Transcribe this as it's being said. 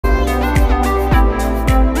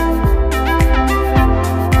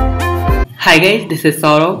Hi guys, this is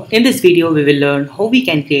Saurav. In this video, we will learn how we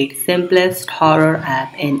can create simplest horror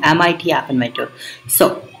app in MIT App Inventor.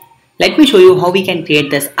 So, let me show you how we can create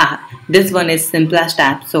this app. This one is simplest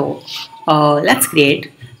app. So, let's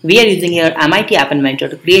create. We are using here MIT App Inventor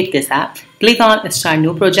to create this app. Click on Start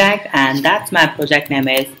New Project, and that's my project name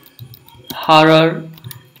is Horror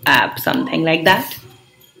App, something like that.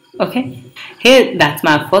 Okay. Here, that's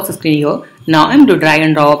my first screen here. Now, I'm going to drag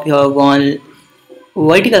and drop here one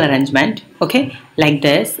vertical arrangement, okay, like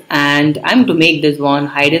this, and I'm to make this one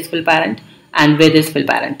height is fill parent and width is fill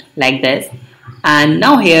parent, like this. And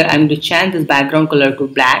now here I'm to change this background color to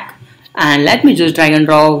black, and let me just drag and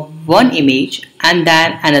drop one image and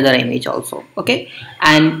then another image also, okay,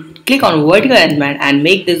 and click on vertical arrangement and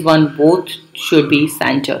make this one both should be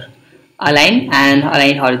center, align and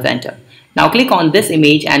align horizontal. Now click on this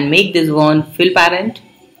image and make this one fill parent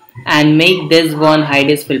and make this one height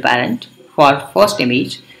is fill parent for first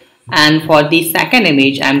image, and for the second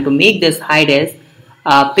image I'm to make this height as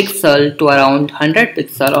pixel to around 100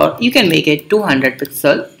 pixel, or you can make it 200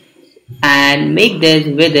 pixel, and make this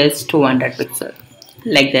width as 200 pixel,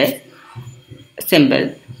 like this.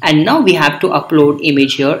 Simple. And now we have to upload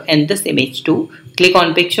image here, and this image too. Click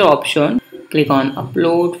on picture option, click on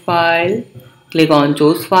upload file, click on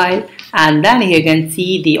choose file, and then here you can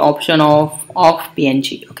see the option of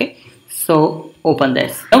PNG. Okay, so open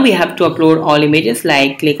this. Now we have to upload all images,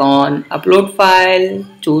 like click on upload file,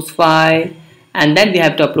 choose file, and then we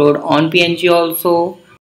have to upload on PNG also.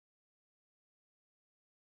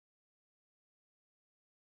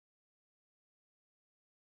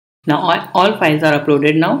 Now all files are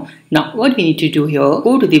uploaded now. Now what we need to do here,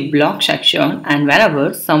 go to the block section, and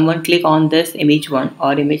whenever someone click on this image 1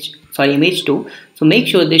 or image 2, so make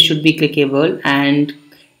sure this should be clickable, and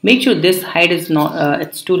make sure this height is not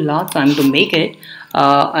it's too large, so I'm to make it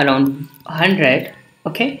around 100,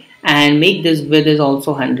 okay, and make this width is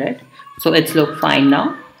also 100, so it's look fine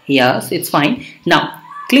now. Yes, it's fine. Now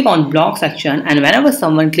click on block section, and whenever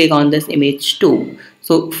someone click on this image 2,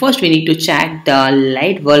 so first we need to check the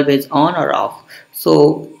light bulb is on or off.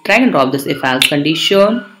 So drag and drop this if else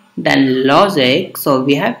condition, then logic. So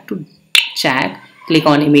we have to check, click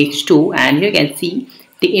on image 2, and here you can see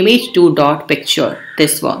the image 2 dot picture,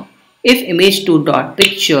 this one. If image 2 dot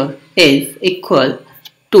picture is equal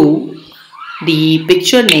to the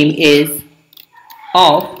picture name is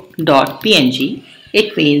off.png,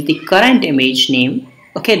 it means the current image name,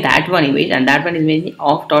 okay, that one image, and that one is meaning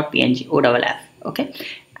off.png, OFF, okay.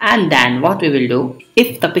 And then what we will do,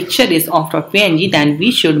 if the picture is off.png, then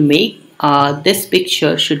we should make this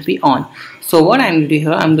picture should be on. So what I'm going to do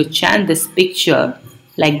here, I'm going to change this picture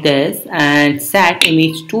like this and set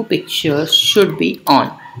image 2 picture should be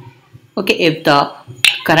on. Okay, if the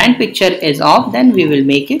current picture is off, then we will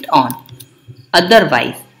make it on.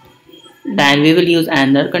 Otherwise, then we will use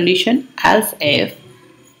another condition, else if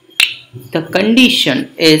the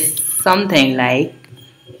condition is something like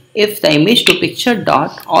if the image 2 picture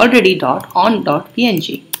dot already dot on dot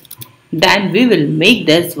png, then we will make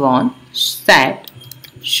this one set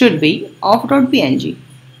should be off.png.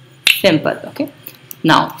 Simple. Okay.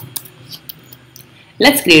 Now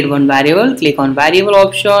let's create one variable. Click on variable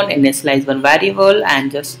option, initialize one variable,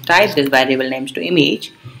 and just type this variable names to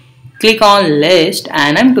image. Click on list,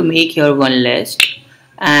 and I'm to make here one list,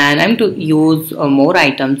 and I'm to use more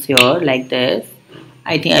items here like this.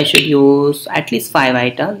 I think I should use at least 5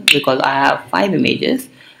 items because I have 5 images,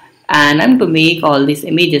 and I'm to make all these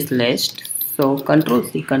images list. So Control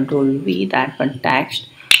C, Control V, that one text,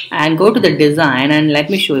 and go to the design, and let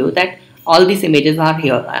me show you that all these images are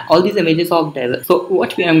here, all these images of devil. So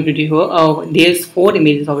what we are going to do here, there's 4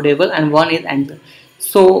 images of devil and 1 is angel.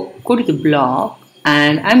 So go to the block,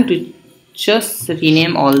 and I'm to just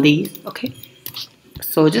rename all these, okay.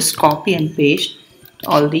 So just copy and paste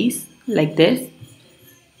all these like this,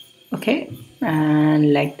 okay,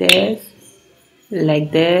 and like this,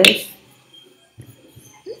 like this,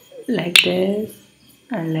 like this,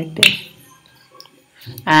 and like this.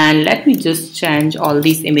 And let me just change all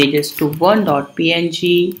these images to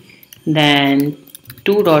 1.png, then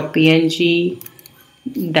 2.png,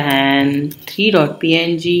 then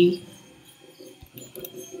 3.png,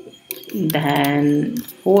 then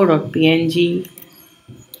 4.png,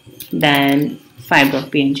 then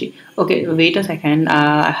 5.png. Okay, wait a second,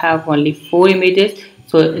 I have only 4 images,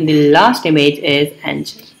 so in the last image is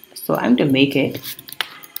angel, so I'm to make it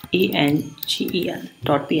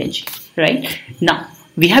engel.png. right? Now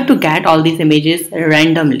we have to get all these images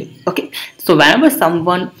randomly, okay. So whenever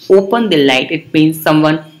someone open the light, it means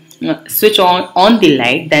someone switch on the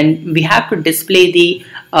light, then we have to display the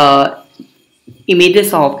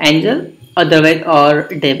images of angel otherwise or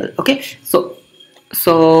devil. Okay, so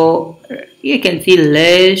you can see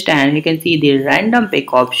list and you can see the random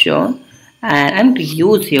pick option, and I'm going to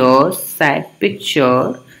use here set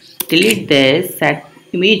picture, delete this, set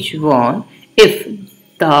image one. If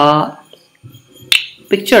the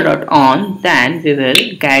picture dot on, then we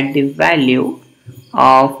will get the value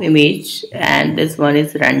of image, and this one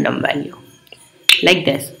is random value, like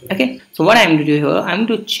this. Okay, so what I'm going to do here, I'm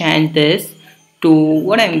going to change this to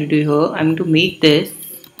what I'm going to do here, I'm going to make this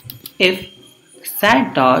if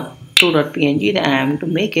set dot to dot png, then I'm going to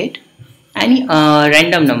make it any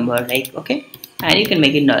random number, like, okay, and you can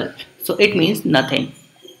make it null, so it means nothing.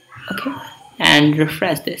 Okay, and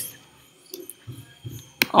refresh this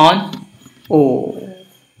on, oh,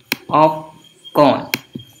 off, gone,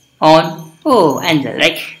 on, oh, angel,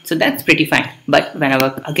 right? So that's pretty fine. But when I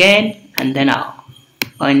work again and then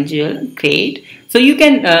angel create, so you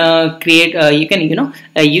can create, you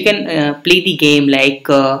can play the game like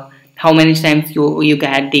how many times you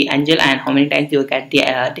get the angel and how many times you get the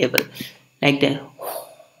devil, like that,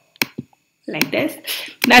 like this.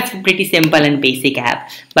 That's pretty simple and basic app,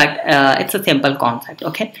 but it's a simple concept.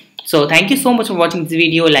 Okay, so thank you so much for watching this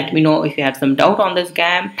video. Let me know if you have some doubt on this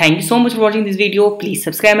game. Thank you so much for watching this video. Please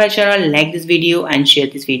subscribe my channel, like this video and share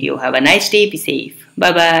this video. Have a nice day. Be safe.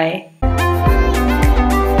 Bye bye.